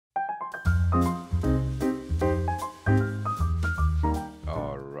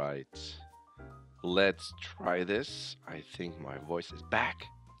Let's try this. I think my voice is back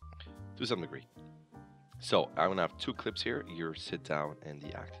to some degree. So I'm gonna have two clips here, your sit down and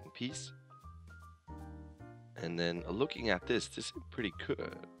the acting piece. And then looking at this is pretty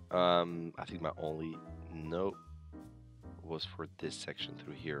good. I think my only note was for this section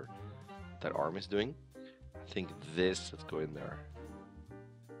through here that arm is doing. I think this, let's go in there.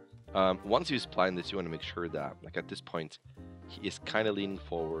 Once you spline this, you want to make sure that, like at this point, he is kind of leaning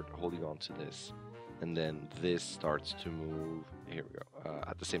forward, holding on to this, and then this starts to move. Here we go.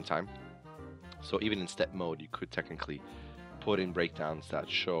 At the same time. So even in step mode, you could technically put in breakdowns that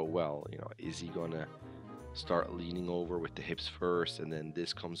show, well, is he gonna start leaning over with the hips first, and then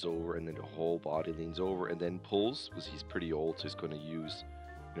this comes over, and then the whole body leans over, and then pulls, because he's pretty old, so he's going to use,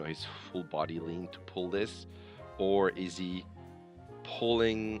 his full body lean to pull this, or is he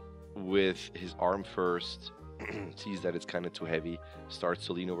pulling with his arm first, sees that it's kind of too heavy, starts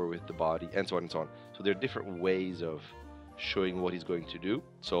to lean over with the body, and so on and so on. So there are different ways of showing what he's going to do.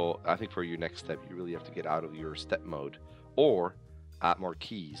 So I think for your next step, you really have to get out of your step mode, or add more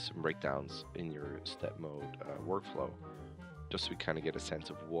keys and breakdowns in your step mode workflow, just so we kind of get a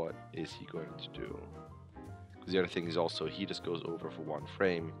sense of what is he going to do. Because the other thing is also, he just goes over for one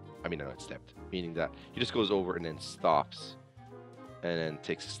frame. I mean, not stepped, meaning that he just goes over and then stops and then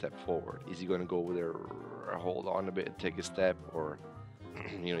takes a step forward. Is he going to go over there, hold on a bit and take a step, or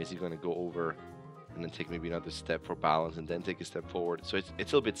is he going to go over and then take maybe another step for balance and then take a step forward? So it's a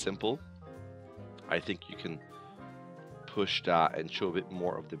little bit simple. I think you can push that and show a bit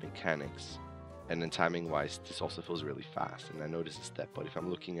more of the mechanics, and then timing wise, this also feels really fast. And I know this is step, but if I'm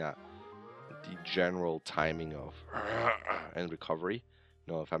looking at the general timing of and recovery,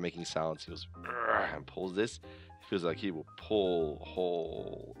 if I'm making sounds, he goes and pulls this, it feels like he will pull,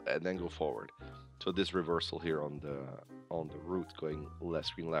 hold, and then go forward. So this reversal here on the root, going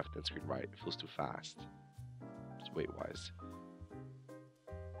screen left and screen right, it feels too fast, just weight wise,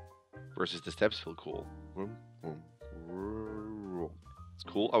 versus the steps feel cool. It's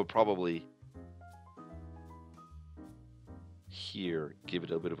cool. I would probably here give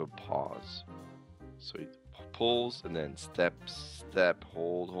it a bit of a pause. So he pulls and then step,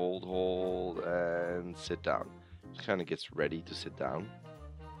 hold, and sit down. He kind of gets ready to sit down.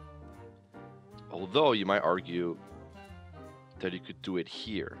 Although you might argue that you could do it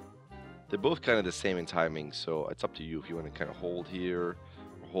here. They're both kind of the same in timing, so it's up to you if you want to kind of hold here,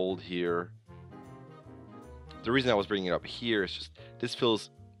 hold here. The reason I was bringing it up here is just this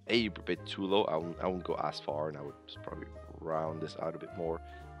feels a bit too low. I wouldn't go as far, and I would just probably round this out a bit more,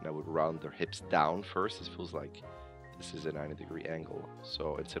 and I would round their hips down first. This feels like this is a 90-degree angle,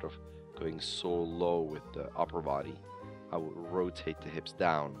 so instead of going so low with the upper body, I would rotate the hips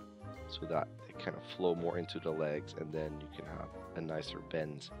down so that they kind of flow more into the legs, and then you can have a nicer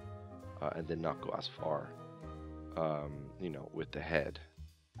bend, and then not go as far, with the head.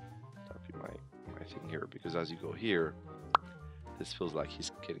 That'd be my thing here, because as you go here, this feels like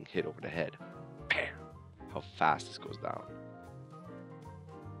he's getting hit over the head. How fast this goes down.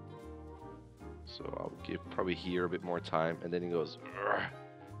 So I would give probably here a bit more time, and then he goes.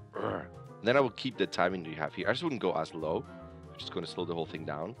 And then I would keep the timing that you have here. I just wouldn't go as low. I'm just going to slow the whole thing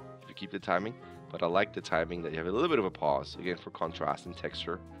down if you keep the timing. But I like the timing that you have a little bit of a pause, again, for contrast and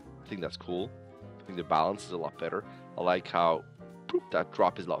texture. I think that's cool. I think the balance is a lot better. I like how that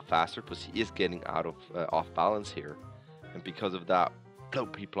drop is a lot faster, because he is getting out of off balance here, and because of that,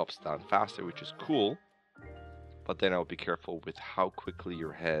 he plops down faster, which is cool. But then I would be careful with how quickly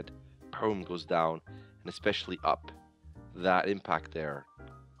your head goes down, and especially up. That impact there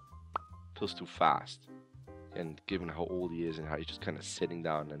feels too fast, and given how old he is and how he's just kind of sitting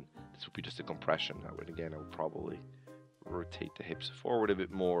down, and this would be just a compression. I would probably rotate the hips forward a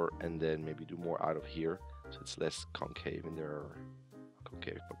bit more, and then maybe do more out of here, so it's less concave in there.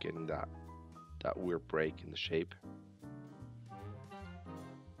 Concave, but getting that weird break in the shape.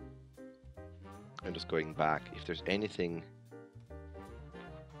 And just going back, if there's anything,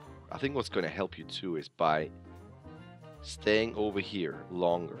 I think what's going to help you too is by staying over here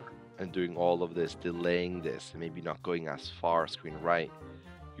longer and doing all of this, delaying this, and maybe not going as far screen right,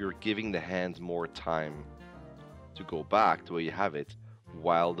 you're giving the hands more time to go back to where you have it,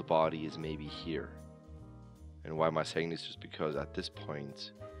 while the body is maybe here. And why am I saying this? Just because at this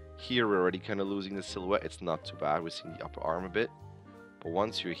point, here we're already kind of losing the silhouette. It's not too bad. We're seeing the upper arm a bit. But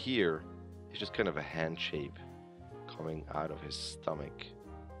once you're here, it's just kind of a hand shape coming out of his stomach.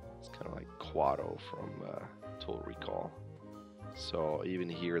 It's kind of like Quado from Total Recall. So even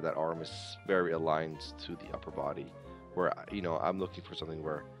here, that arm is very aligned to the upper body. Where, I'm looking for something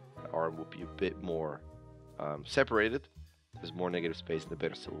where the arm would be a bit more separated, There's more negative space and a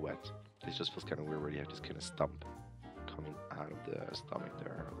better silhouette. This just feels kind of weird where you have this kind of stump coming out of the stomach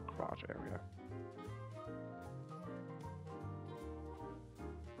there, the crotch area.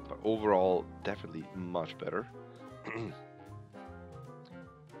 But overall, definitely much better.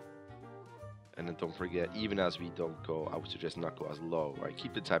 And then don't forget, even as we don't go, I would suggest not go as low, right?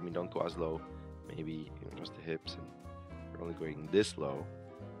 Keep the timing, don't go as low. Maybe just the hips, and we're only going this low,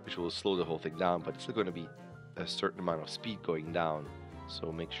 which will slow the whole thing down, but it's still going to be a certain amount of speed going down.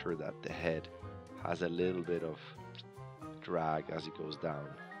 So make sure that the head has a little bit of drag as it goes down.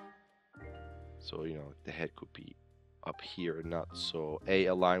 So, the head could be up here, not so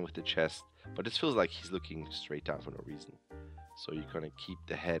aligned with the chest, but it feels like he's looking straight down for no reason. So you're going to keep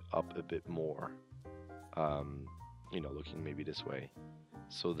the head up a bit more, looking maybe this way,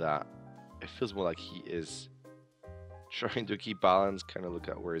 so that it feels more like he is trying to keep balance, kind of look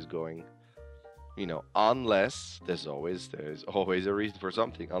at where he's going. Unless there's always a reason for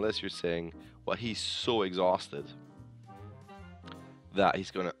something. Unless you're saying, well, he's so exhausted that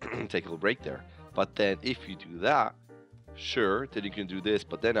he's going to take a little break there. But then if you do that, sure, then you can do this,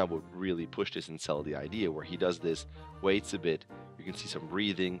 but then I would really push this and sell the idea where he does this, waits a bit, you can see some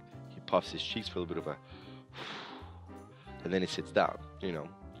breathing, he puffs his cheeks for a little bit of a, and then he sits down,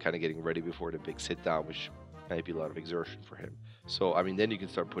 kind of getting ready before the big sit down, which might be a lot of exertion for him. So, then you can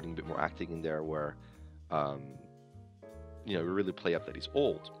start putting a bit more acting in there where, we really play up that he's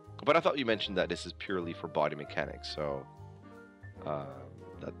old. But I thought you mentioned that this is purely for body mechanics, so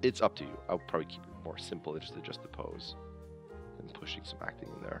that it's up to you. I'll probably keep it more simple, just adjust the pose and pushing some acting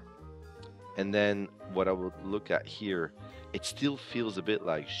in there. And then what I would look at here, it still feels a bit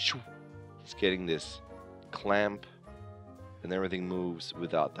like he's getting this clamp and everything moves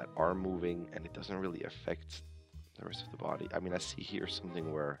without that arm moving, and it doesn't really affect the rest of the body. I see here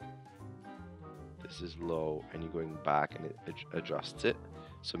something where this is low and you're going back and it adjusts it.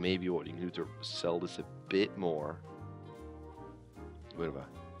 So maybe what you can do to sell this a bit more, a bit of a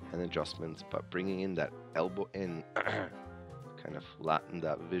hand adjustment, but bringing in that elbow in, kind of flatten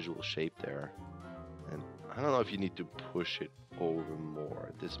that visual shape there. And I don't know if you need to push it over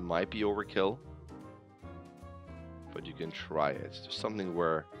more. This might be overkill, but you can try it. It's just something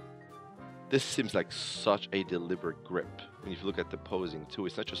where this seems like such a deliberate grip. When you look at the posing too,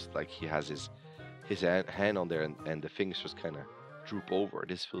 it's not just like he has his hand on there and the fingers just kind of droop over.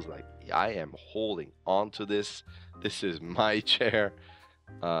 This feels like I am holding onto this. This is my chair.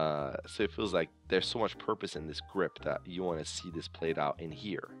 So it feels like there's so much purpose in this grip that you want to see this played out in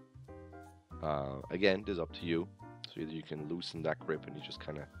here. Again, this is up to you. So either you can loosen that grip and he just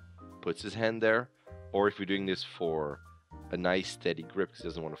kind of puts his hand there, or if you're doing this for a nice steady grip because he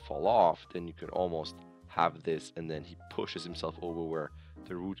doesn't want to fall off, then you can almost have this and then he pushes himself over where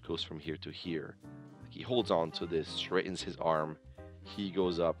the root goes from here to here. He holds on to this, straightens his arm, he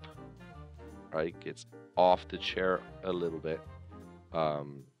goes up, right, gets off the chair a little bit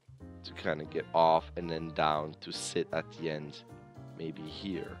to kind of get off and then down to sit at the end, maybe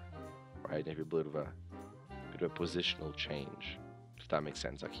here, right? Maybe a bit of a positional change, if that makes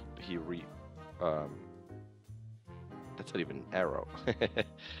sense. Like that's not even an arrow.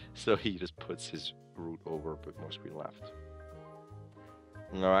 So he just puts his root over, but more screen left.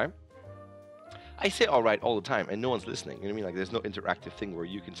 All right. I say all right all the time, and no one's listening. You know what I mean? Like, there's no interactive thing where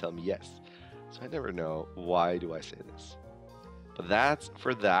you can tell me yes. So I never know why do I say this. But that's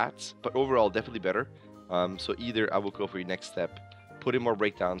for that. But overall, definitely better. So either I will go for your next step, put in more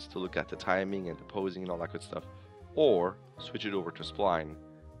breakdowns to look at the timing and the posing and all that good stuff, or switch it over to spline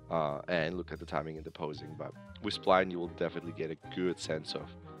and look at the timing and the posing. But with spline, you will definitely get a good sense of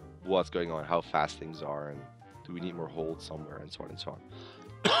what's going on, how fast things are, and do we need more hold somewhere, and so on and so on.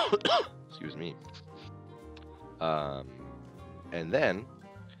 Excuse me. And then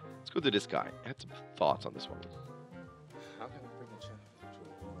let's go to this guy. I had some thoughts on this one. How can I bring a child to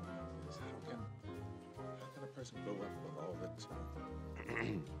a world like this? How can a person grow up with all this?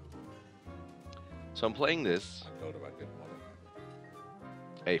 So I'm playing this. I know that I didn't want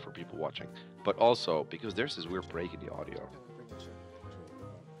to. A, for people watching, but also because there's this weird break in the audio. How can I bring a child to a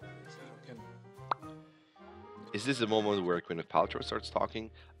world like this? How can Is this a moment where Gwyneth Paltrow starts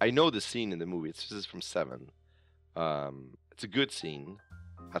talking? I know the scene in the movie. This is from Seven. It's a good scene.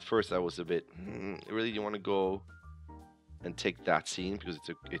 At first, I was a bit, really, you want to go and take that scene because it's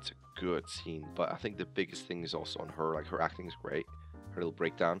a good scene. But I think the biggest thing is also on her. Like, her acting is great. Her little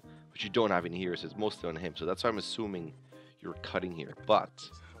breakdown, which you don't have in here, so it's mostly on him. So that's why I'm assuming you're cutting here. But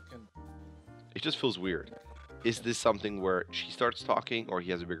it just feels weird. Is this something where she starts talking or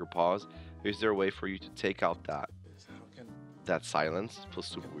he has a bigger pause? Is there a way for you to take out that silence? It feels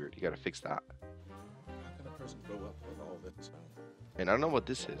super weird. You gotta fix that. How can a person grow up with all that And I don't know what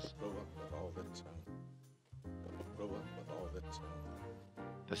this is. grow up with all that grow up with all that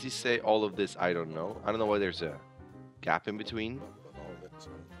Does he say all of this? I don't know. I don't know why there's a gap in between. with all that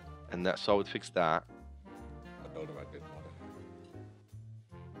And that, so I would fix that. I know that I didn't want to.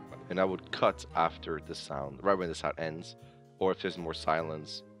 And I would cut after the sound, right when the sound ends. Or if there's more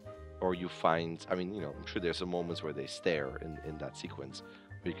silence. Or you find, I mean, you know, I'm sure there's some moments where they stare in that sequence.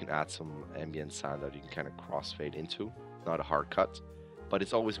 Where you can add some ambient sound that you can kind of crossfade into. Not a hard cut. But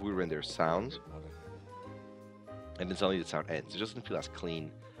it's always weird when there's sound. And then suddenly the sound ends. It doesn't feel as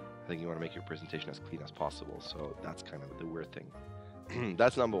clean. I think you want to make your presentation as clean as possible. So that's kind of the weird thing.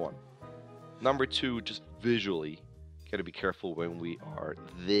 That's number one. Number two, just visually, gotta be careful when we are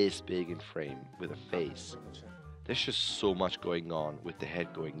this big in frame with a face. There's just so much going on with the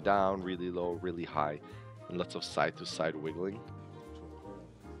head going down, really low, really high, and lots of side to side wiggling.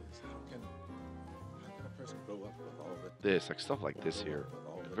 How can a person grow up with all that? This, like stuff like this here,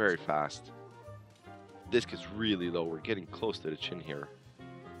 very fast. This gets really low. We're getting close to the chin here.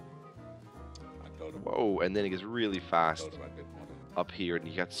 Whoa, and then it gets really fast up here, and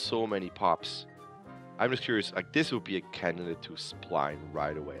you got so many pops. I'm just curious, like this would be a candidate to spline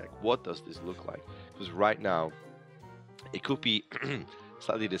right away. Like what does this look like? Because right now, it could be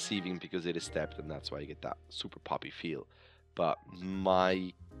slightly deceiving because it is stepped, and that's why you get that super poppy feel. But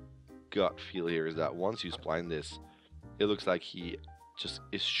my gut feel here is that once you spline this, it looks like he just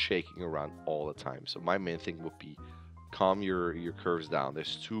is shaking around all the time. So my main thing would be calm your curves down.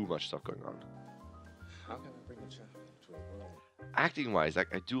 There's too much stuff going on. How can I bring a child to a world? Acting wise,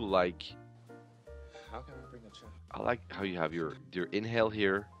 like I do like, How can I bring a child? I like how you have your inhale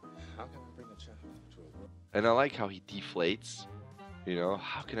here, How can I bring a child to a world? and I like how he deflates. You know,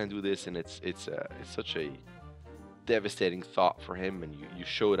 how can I do this? And it's such a devastating thought for him, and you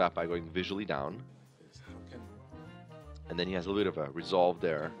show it up by going visually down, How can and then he has a little bit of a resolve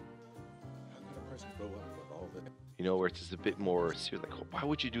there. a person grow up with all that? You know, where it's just a bit more serious, like, why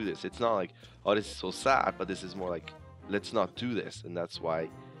would you do this? It's not like, oh, this is so sad, but this is more like, let's not do this, and that's why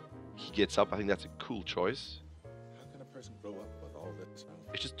he gets up. I think that's a cool choice. How can a person grow up with all that?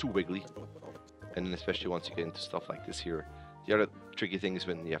 It's just too wiggly, and then especially once you get into stuff like this here. The other tricky thing is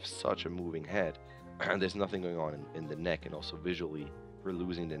when you have such a moving head, and there's nothing going on in the neck, and also visually, we're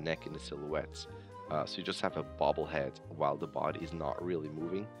losing the neck in the silhouettes. So you just have a bobblehead while the body is not really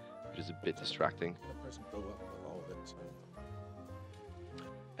moving, which is a bit distracting. How can a person grow up with all that?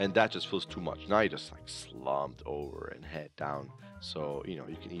 And that just feels too much. Now you're just like slumped over and head down. So, you know,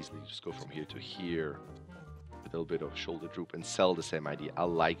 you can easily just go from here to here with a little bit of shoulder droop and sell the same idea. I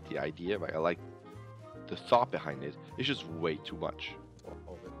like the idea, but I like the thought behind it. It's just way too much.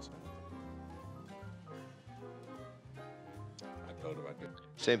 All that. I know that I didn't.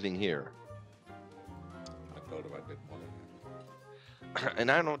 Same thing here. I know that I didn't want to.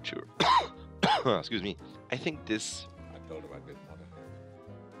 And I'm not sure. Excuse me. I think this, I know that I didn't want to.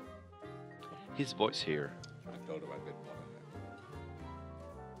 his voice here, I know that I didn't want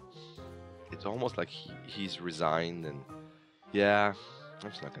to. it's almost like he's resigned and, yeah, I'm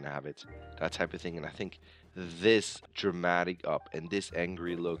just not going to have it. That type of thing. And I think this dramatic up and this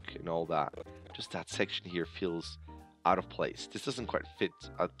angry look and all that, just that section here feels out of place. This doesn't quite fit,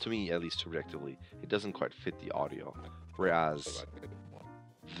 to me at least subjectively, it doesn't quite fit the audio. Whereas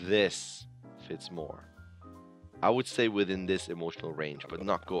this fits more. I would stay within this emotional range, but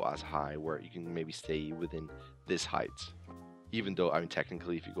not go as high, where you can maybe stay within this height. Even though, I mean,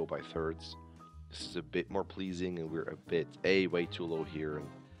 technically, if you go by thirds, this is a bit more pleasing, and we're a bit, way too low here, and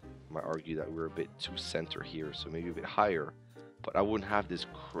I might argue that we're a bit too center here, so maybe a bit higher, but I wouldn't have this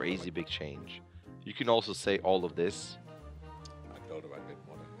crazy big change. You can also say all of this. I know that I didn't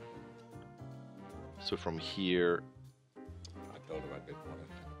want to. So from here I know that I didn't want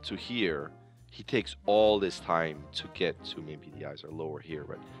to. to here, he takes all this time to get to, maybe the eyes are lower here,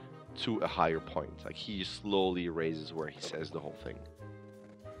 but to a higher point. Like he slowly raises where he says the whole thing.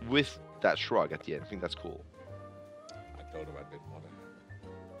 With that shrug at the end. I think that's cool. I know that I didn't want to.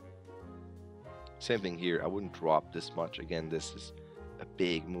 Same thing here. I wouldn't drop this much. Again, this is a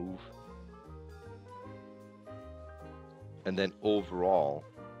big move. And then overall,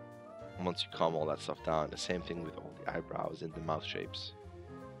 once you calm all that stuff down, the same thing with all the eyebrows and the mouth shapes.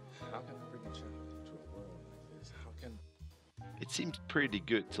 How can I bring a child to a world like this? How can It seems pretty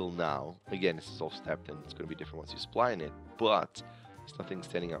good till now. Again, this is all stepped and it's going to be different once you spline it, but there's nothing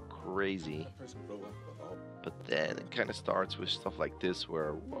standing out crazy. a person grow up with all? But then it kind of starts with stuff like this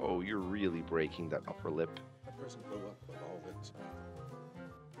where, whoa, you're really breaking that upper lip. A person grow up with all that?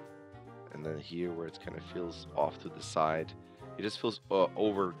 And then here where it kind of feels off to the side, it just feels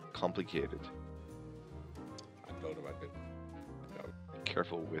over complicated.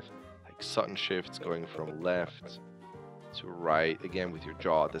 careful with like sudden shifts going from left to right. Again, with your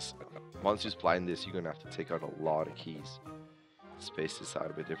jaw, once you spline this, you're gonna have to take out a lot of keys. Space this out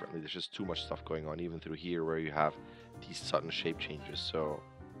a bit differently. There's just too much stuff going on, even through here where you have these sudden shape changes. So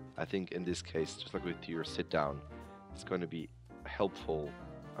I think in this case, just like with your sit down, it's going to be helpful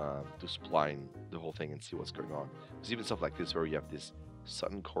to spline the whole thing and see what's going on. There's even stuff like this where you have this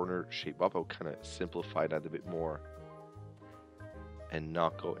sudden corner shape up. I'll kind of simplify that a bit more and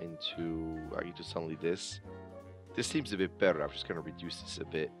not go into suddenly this. This seems a bit better. I'm just going to reduce this a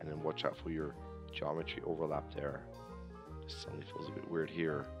bit and then watch out for your geometry overlap there. This suddenly feels a bit weird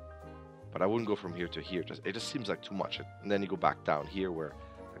here. But I wouldn't go from here to here. It just seems like too much. And then you go back down here where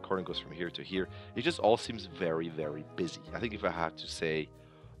the corner goes from here to here. It just all seems very, very busy. I think if I had to say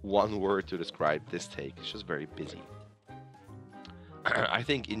one word to describe this take, it's just very busy. I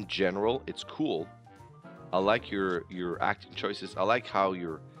think in general, it's cool. I like your acting choices. I like how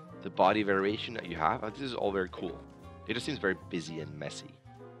the body variation that you have. This is all very cool. It just seems very busy and messy.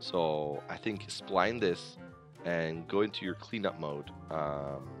 So I think spline this and go into your cleanup mode,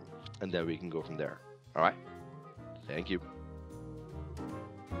 and then we can go from there. All right? Thank you.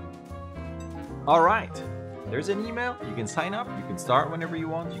 All right. There's an email. You can sign up. You can start whenever you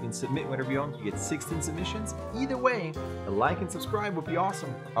want. You can submit whenever you want. You get 16 submissions. Either way, a like and subscribe would be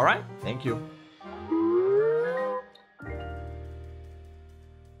awesome. All right? Thank you.